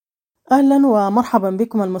أهلا ومرحبا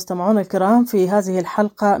بكم المستمعون الكرام في هذه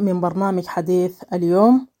الحلقة من برنامج حديث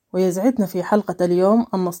اليوم. ويسعدنا في حلقة اليوم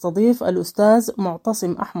أن نستضيف الأستاذ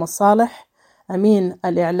معتصم أحمد صالح، أمين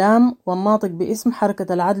الإعلام والناطق باسم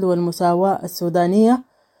حركة العدل والمساواة السودانية.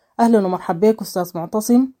 أهلا ومرحبا بك أستاذ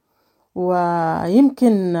معتصم.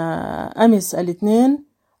 ويمكن أمس الاثنين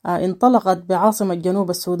انطلقت بعاصمة جنوب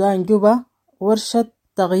السودان جوبا ورشة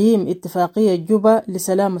تقييم اتفاقية جوبا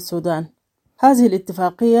لسلام السودان. هذه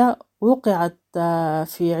الاتفاقية وقعت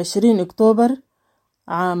في 20 أكتوبر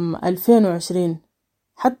عام 2020.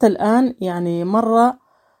 حتى الآن يعني مرة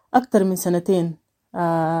أكثر من سنتين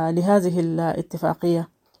لهذه الاتفاقية،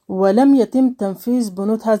 ولم يتم تنفيذ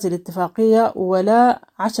بنود هذه الاتفاقية ولا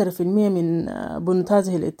 10% من بنود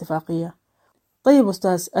هذه الاتفاقية. طيب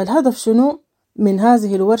أستاذ، الهدف شنو من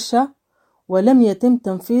هذه الورشة ولم يتم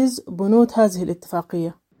تنفيذ بنود هذه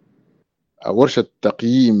الاتفاقية؟ ورشة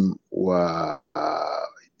تقييم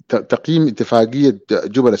تقييم اتفاقية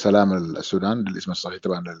جوبا لسلام السودان، الاسم الصحيح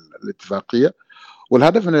طبعا الاتفاقية.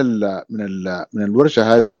 والهدف من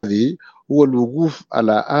الورشة هذه هو الوقوف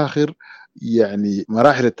على آخر يعني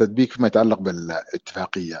مراحل التطبيق فيما يتعلق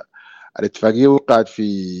بالاتفاقية. الاتفاقية وقعت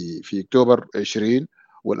في أكتوبر 20،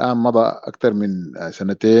 والآن مضى أكثر من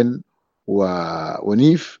سنتين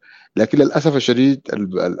ونيف، لكن للأسف الشديد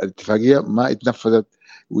الاتفاقية ما اتنفذت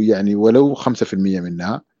ويعني ولو 5%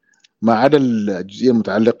 منها، ما عدا الجزئية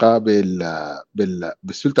المتعلقة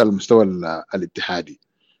بالسلطة على المستوى الاتحادي.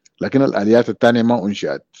 لكن الآليات الثانية ما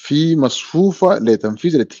أنشئت في مصفوفة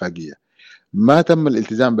لتنفيذ الاتفاقية، ما تم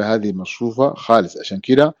الالتزام بهذه المصفوفة خالص. عشان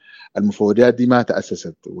كده المفوضيات دي ما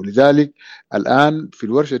تأسست، ولذلك الآن في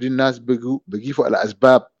الورشة دي الناس بيقيفوا على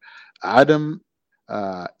أسباب عدم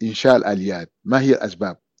إنشاء الآليات. ما هي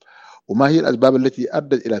الأسباب؟ وما هي الأسباب التي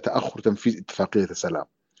أدت إلى تأخر تنفيذ اتفاقية السلام؟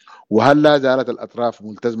 وهل لا زالت الأطراف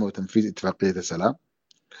ملتزمة بتنفيذ اتفاقية السلام؟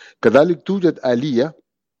 كذلك توجد آلية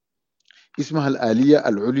اسمها الآلية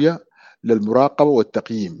العليا للمراقبة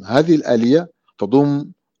والتقييم. هذه الآلية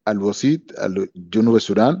تضم الوسيط جنوب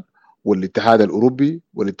السودان والاتحاد الأوروبي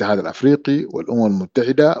والاتحاد الأفريقي والأمم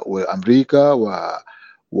المتحدة وأمريكا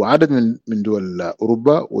وعدد من دول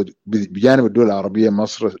أوروبا، بجانب الدول العربية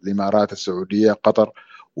مصر، الإمارات، السعودية، قطر،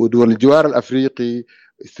 ودول الجوار الأفريقي،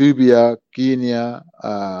 إثيوبيا، كينيا،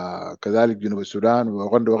 كذلك جنوب السودان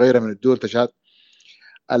وأوغندا وغيرها من الدول تشهد.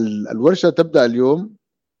 الورشة تبدأ اليوم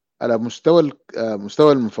على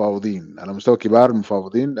مستوى المفاوضين، على مستوى كبار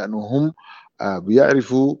المفاوضين، لأنه هم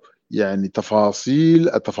بيعرفوا يعني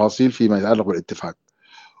التفاصيل فيما يتعلق بالاتفاق،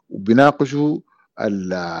 وبيناقشوا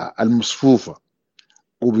المصفوفة،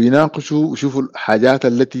 وبيناقشوا ويشوفوا الحاجات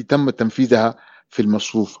التي تم تنفيذها في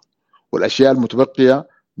المصفوفة والأشياء المتبقية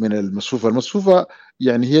من المصفوفة. المصفوفة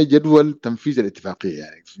يعني هي جدول تنفيذ الاتفاقية.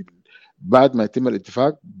 يعني بعد ما يتم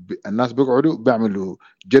الاتفاق الناس بيقعدوا بيعملوا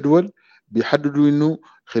جدول، بيحددوا انه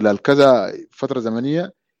خلال كذا فترة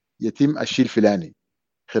زمنية يتم الشيء الفلاني،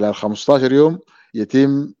 خلال 15 يوم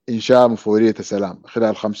يتم إنشاء مفوضية السلام،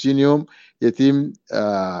 خلال 50 يوم يتم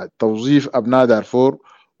توظيف أبناء دارفور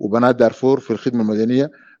وبنات دارفور في الخدمة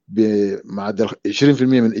المدنية بمعدل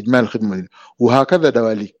 20% من إجمالي الخدمة المدنية، وهكذا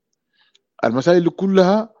دواليك. المسائل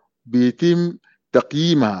كلها بيتم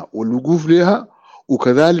تقييمها والوقوف لها،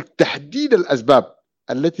 وكذلك تحديد الأسباب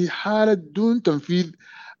التي حالت دون تنفيذ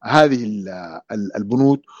هذه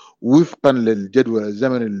البنود وفقا للجدول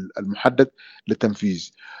الزمني المحدد للتنفيذ.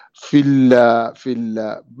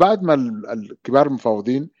 بعد ما الكبار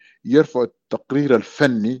المفاوضين يرفعوا التقرير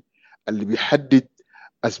الفني اللي بيحدد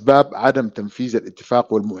أسباب عدم تنفيذ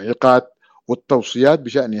الاتفاق والمعيقات والتوصيات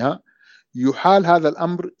بشأنها، يحال هذا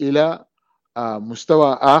الأمر إلى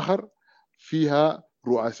مستوى آخر فيها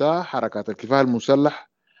رؤساء حركات الكفاح المسلح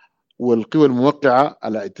والقوى الموقعة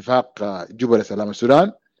على اتفاق جوبا لسلام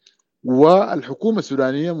السودان، والحكومة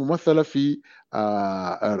السودانية ممثلة في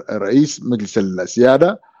رئيس مجلس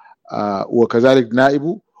السيادة وكذلك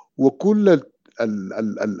نائبه، وكل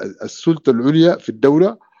السلطة العليا في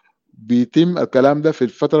الدولة. بيتم الكلام ده في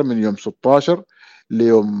الفترة من يوم 16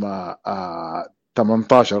 ليوم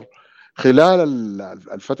 18. خلال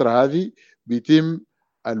الفترة هذه بيتم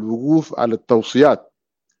الوقوف على التوصيات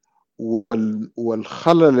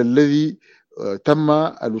والخلل الذي تم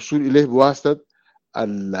الوصول إليه بواسطة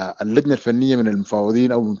اللجنة الفنية من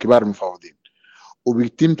المفاوضين أو من كبار المفاوضين،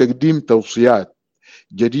 وبيتم تقديم توصيات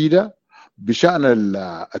جديدة بشأن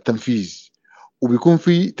التنفيذ، وبيكون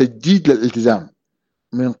في تجديد للالتزام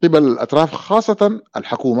من قبل الأطراف خاصة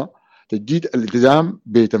الحكومة، تجديد الالتزام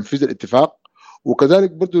بتنفيذ الاتفاق.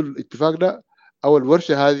 وكذلك برضو الاتفاق ده أو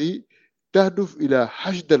الورشة هذه تهدف إلى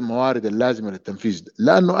حشد الموارد اللازمة للتنفيذ،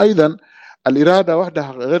 لأنه أيضا الإرادة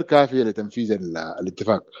وحدها غير كافية لتنفيذ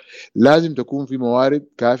الاتفاق. لازم تكون في موارد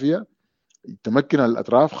كافية تمكن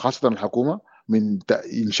الأطراف خاصة الحكومة من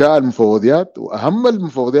إنشاء المفوضيات، وأهم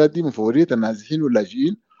المفوضيات دي مفوضية النازحين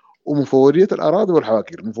واللاجئين ومفوضية الأراضي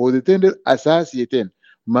والحواكر. المفوضيتين دي أساسيتين،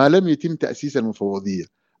 ما لم يتم تأسيس المفوضية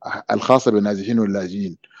الخاصة بالنازحين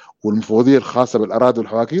واللاجئين والمفوضية الخاصة بالأراضي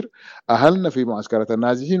والحواكر، أهلنا في معسكرات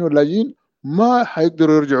النازحين واللاجئين ما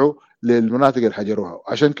حيقدروا يرجعوا للمناطق اللي حجروها.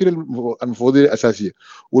 عشان كده المفوضية الأساسية،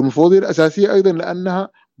 والمفوضية الأساسية أيضا لأنها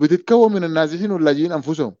بتتكون من النازحين واللاجئين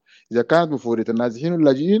أنفسهم. إذا كانت مفوضية النازحين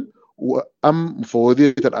واللاجئين وأم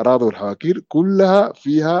مفوضية الأراضي والحواكير كلها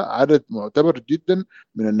فيها عدد معتبر جدا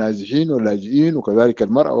من النازحين واللاجئين وكذلك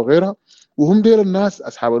المرأة وغيرها، وهم ديل الناس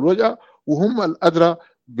أصحاب الوجع وهم الأدرى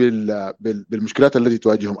بالمشكلات التي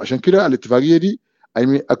تواجههم. عشان كده الاتفاقية دي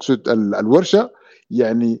أقصد الورشة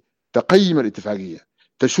يعني تقيم الاتفاقية،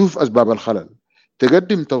 تشوف أسباب الخلل،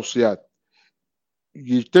 تقدم توصيات،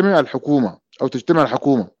 يجتمع الحكومة أو تجتمع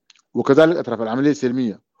الحكومة وكذلك أطراف العملية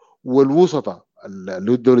السلمية والوسطاء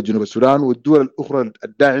اللي هو الدولة جنوب السودان والدول الأخرى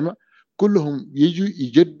الداعمة، كلهم يجوا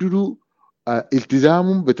يجددوا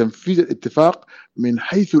التزامهم بتنفيذ الاتفاق من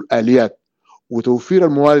حيث الآليات وتوفير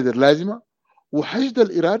الموارد اللازمة وحشد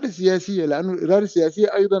الإرادة السياسية، لأن الإرادة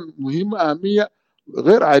السياسية أيضا مهمة أهمية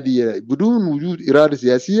غير عادية. بدون وجود إرادة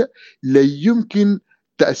سياسية لا يمكن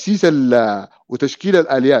تأسيس وتشكيل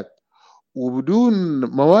الآليات، وبدون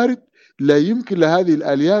موارد لا يمكن لهذه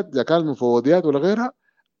الآليات إذا كانت مفوضيات ولا غيرها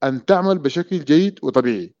أن تعمل بشكل جيد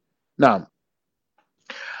وطبيعي. نعم،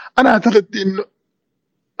 أنا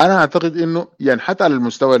أعتقد إنه يعني حتى على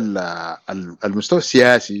المستوى المستوى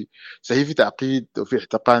السياسي صحيح في تعقيد وفي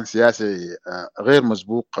احتقان سياسي غير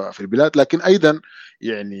مسبوق في البلاد، لكن أيضا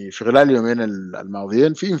يعني في خلال اليومين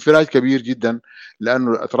الماضيين في انفراج كبير جدا، لأن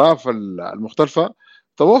الأطراف المختلفة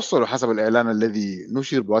توصلوا حسب الإعلان الذي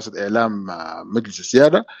نشر بواسطة إعلام مجلس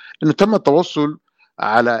السيادة أنه تم التوصل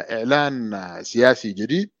على إعلان سياسي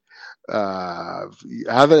جديد.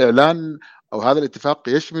 هذا الإعلان أو هذا الاتفاق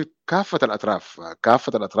يشمل كافة الأطراف،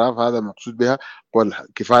 كافة الأطراف، هذا المقصود بها قوى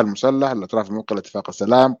الكفاح المسلح، الأطراف الموقعة لاتفاق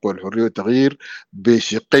السلام، قوى الحرية والتغيير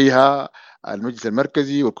بشقيها، المجلس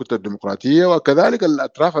المركزي والكتلة الديمقراطية، وكذلك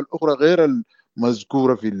الأطراف الأخرى غير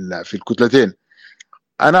المذكورة في الكتلتين.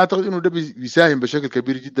 أنا أعتقد أنه ده بيساهم بشكل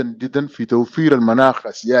كبير جدا جدا في توفير المناخ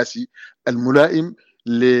السياسي الملائم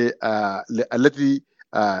الذي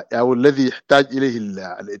أو الذي يحتاج إليه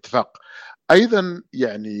الاتفاق. ايضا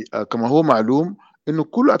يعني كما هو معلوم انه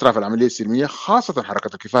كل اطراف العمليه السلميه خاصه حركه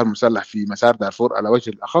الكفاح المسلح في مسار دارفور على وجه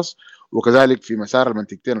الاخص وكذلك في مسار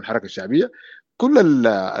المنطقتين الحركه الشعبيه، كل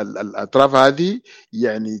الاطراف هذه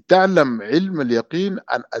يعني تعلم علم اليقين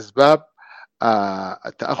عن اسباب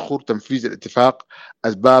تاخر تنفيذ الاتفاق،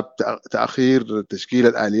 اسباب تاخير تشكيل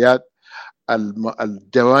الاليات،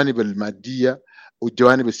 الجوانب الماديه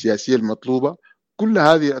والجوانب السياسيه المطلوبه. كل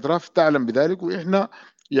هذه الاطراف تعلم بذلك، واحنا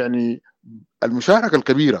يعني المشاركة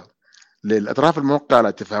الكبيرة للأطراف الموقعة على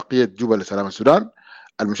اتفاقية جوبا لسلام السودان،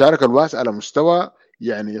 المشاركة الواسعة على مستوى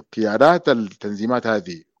يعني قيادات التنظيمات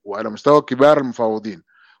هذه وعلى مستوى كبار المفاوضين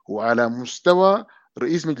وعلى مستوى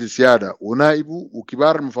رئيس مجلس السيادة ونائبه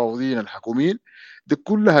وكبار المفاوضين الحكوميين، دي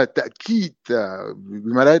كلها تأكيد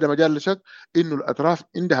بما لا يدع مجال للشك إنه الأطراف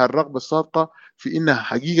عندها الرغبة الصادقة في إنها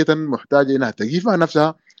حقيقة محتاجة إنها تقيف مع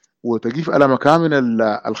نفسها وتقيف على مكامن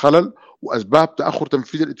الخلل وأسباب تأخر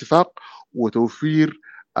تنفيذ الاتفاق وتوفير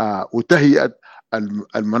وتهيئة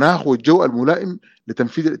المناخ والجو الملائم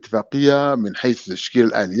لتنفيذ الاتفاقية من حيث تشكيل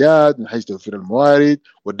الآليات، من حيث توفير الموارد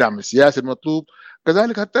والدعم السياسي المطلوب.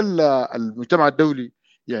 كذلك حتى المجتمع الدولي،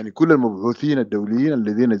 يعني كل المبعوثين الدوليين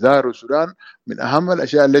الذين زاروا السودان من أهم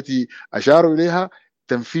الأشياء التي أشاروا إليها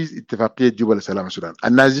تنفيذ اتفاقية جوبا لسلام السودان.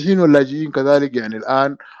 النازحين واللاجئين كذلك يعني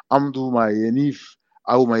الآن أمضوا ما ينيف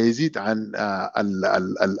أو ما يزيد عن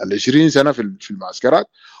 20 سنة في المعسكرات،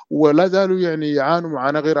 ولا زالوا يعني يعانوا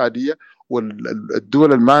معاناة غير عادية.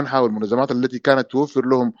 والدول المانحة والمنظمات التي كانت توفر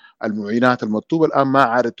لهم المعينات المطلوبة الآن ما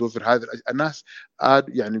عادت توفر هذه الناس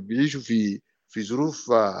يعني بيعيشوا في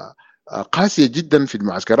ظروف قاسية جدا في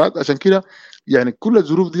المعسكرات. عشان كده يعني كل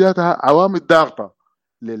الظروف دي ذاتها عوامل ضاغطة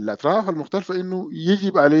للأطراف المختلفة إنه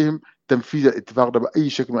يجب عليهم تنفيذ الاتفاق ده بأي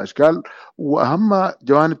شكل من الأشكال. وأهم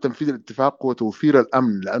جوانب تنفيذ الاتفاق هو توفير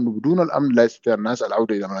الأمن، لأنه بدون الأمن لا يستطيع الناس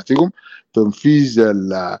العودة إلى مناطقهم. تنفيذ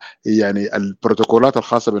يعني البروتوكولات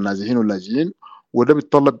الخاصة بالنازحين واللاجئين، وده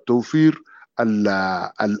بيتطلب توفير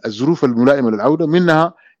الظروف الملائمة للعودة،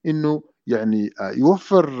 منها إنه يعني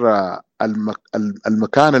يوفر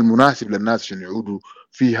المكان المناسب للناس عشان يعودوا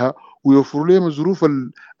فيها، ويوفر لهم الظروف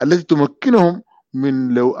التي تمكنهم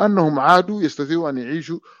من لو أنهم عادوا يستطيعوا أن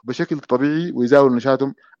يعيشوا بشكل طبيعي ويزاولوا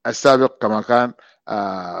نشاطهم السابق كما كان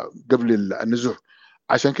قبل النزوح.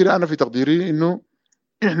 عشان كده أنا في تقديري إنه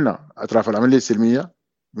إحنا أطراف العملية السلمية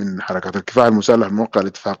من حركات الكفاح المسلح الموقع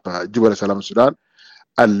لاتفاق جبل سلام السودان،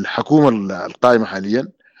 الحكومة القائمة حاليا،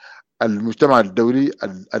 المجتمع الدولي،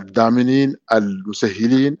 الداعمين،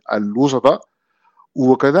 المسهلين، الوسطاء،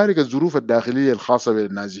 وكذلك الظروف الداخلية الخاصة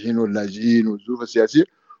بالنازحين واللاجئين والظروف السياسية،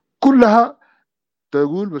 كلها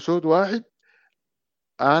تقول بصوت واحد: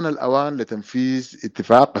 آن الأوان لتنفيذ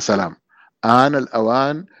اتفاق سلام، آن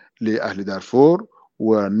الأوان لأهل دارفور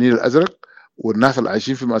والنيل الأزرق والناس اللي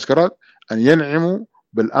عايشين في المعسكرات أن ينعموا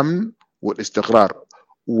بالأمن والاستقرار،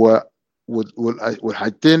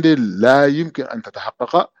 والحاجتين دي لا يمكن أن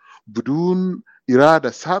تتحقق بدون إرادة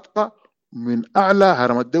صادقة من أعلى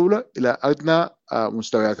هرم الدولة إلى أدنى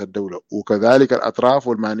مستويات الدولة، وكذلك الأطراف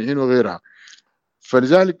والمانحين وغيرها.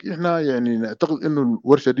 فلذلك إحنا يعني نعتقد إنه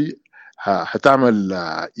الورشة دي حتعمل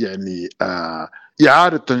يعني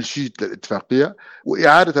إعادة تنشيط للاتفاقية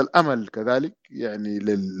وإعادة الأمل كذلك يعني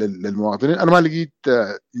للمواطنين. أنا ما لقيت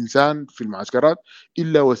إنسان في المعسكرات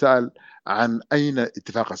إلا وسأل عن أين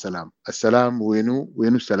اتفاق السلام، السلام وينو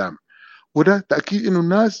السلام. وده تأكيد إنه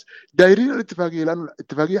الناس دايرين الاتفاقية، لأن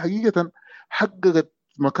الاتفاقية حقيقة حققت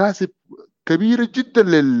مكاسب كبيرة جدا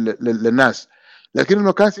للناس، لكن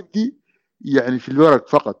المكاسب دي يعني في الورق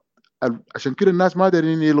فقط. عشان كده الناس ما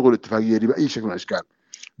دايرين يلغوا الاتفاقية دي بأي شكل من الأشكال،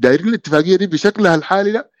 دايرين الاتفاقية دي بشكلها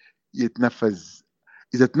الحالي ده يتنفذ.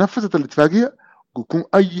 إذا تنفذت الاتفاقية يكون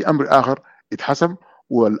أي أمر آخر يتحسم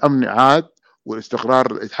والأمن عاد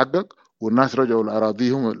والاستقرار يتحقق والناس رجعوا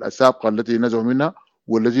لأراضيهم السابقة التي نزحوا منها،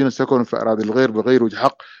 والذين سكنوا في أراضي الغير بغير وجه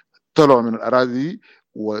حق طلعوا من الأراضي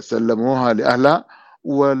وسلموها لأهلها،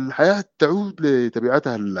 والحياة تعود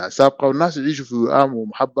لطبيعتها السابقة والناس يعيشوا في وئام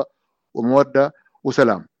ومحبة ومودة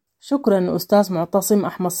وسلام. شكرا أستاذ معتصم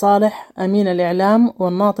أحمد صالح، أمين الإعلام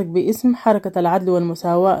والناطق باسم حركة العدل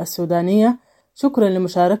والمساواة السودانية. شكرا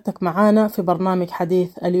لمشاركتك معنا في برنامج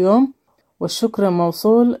حديث اليوم، والشكر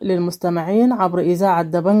موصول للمستمعين عبر إذاعة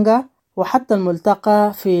دبنقا، وحتى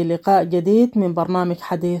الملتقى في لقاء جديد من برنامج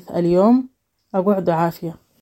حديث اليوم. أقعد عافية.